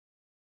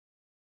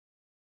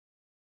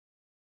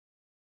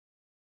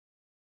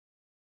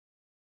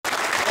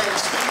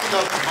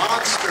of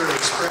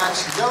monsters,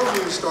 perhaps no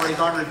news story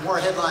garnered more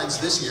headlines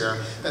this year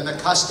than the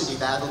custody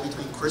battle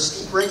between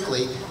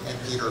Brinkley and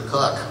Peter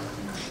Cook.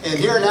 And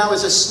here now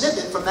is a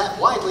snippet from that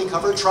widely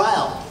covered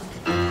trial.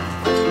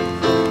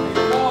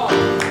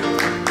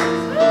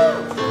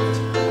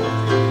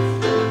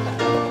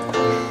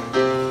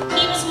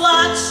 He was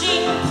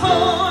watching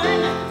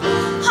porn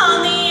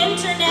on the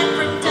internet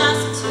from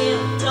dusk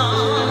till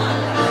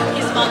dawn.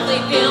 His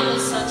monthly bill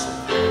was such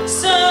a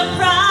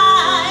surprise.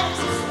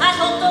 I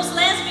hope those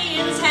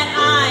lesbians had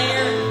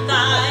iron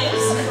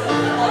thighs.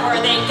 Or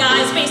were they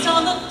guys based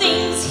on the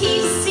things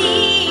he's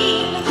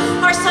seen?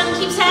 Our son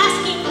keeps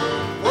asking,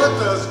 what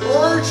does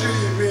orgy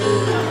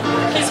mean?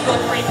 His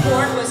book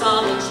report was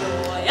on the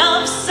joy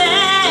of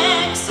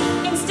sex.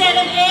 Instead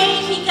of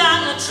A, he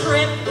got a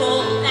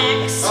triple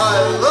X. I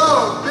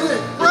love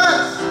big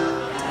breasts.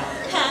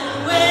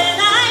 And when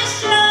I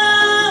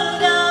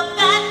showed up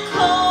at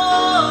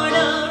court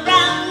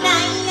around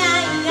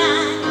 999,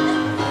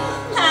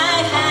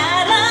 I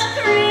had a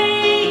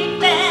great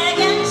bag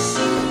and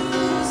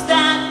shoes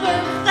that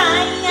were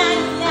fine.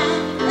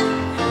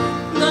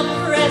 The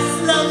press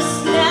loves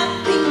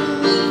snapping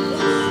me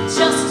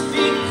just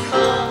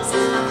because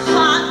I'm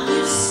hot,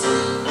 you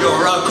see.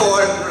 You're a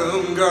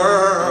courtroom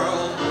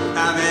girl.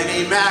 How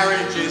many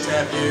marriages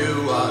have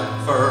you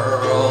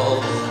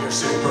unfurled? Your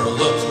super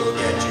looks will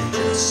get you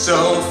just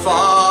so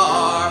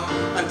far,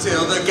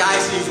 until the guy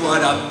sees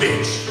what a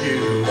bitch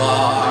you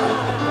are.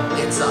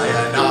 It's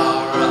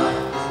sayonara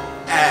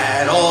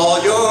at all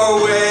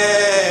your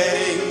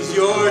weddings.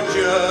 You're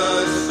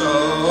just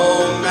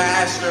so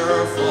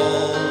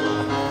masterful.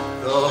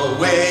 The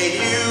way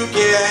you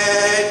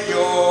get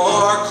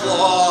your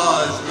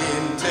claws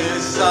into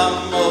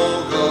some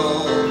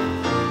mogul.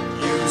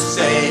 You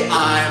say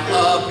I'm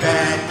a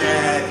bad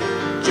dad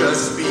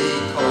just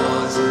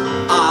because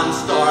I'm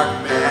stark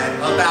mad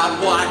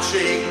about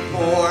watching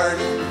porn.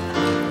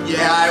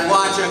 Yeah, I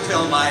watch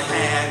until my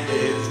hand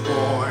is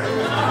worn.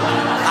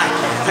 I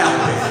can't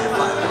help it if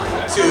I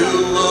like to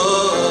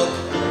look,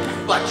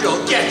 but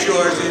you'll get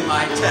yours in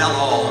my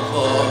tell-all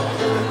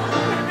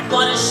book.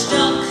 What a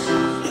schnook.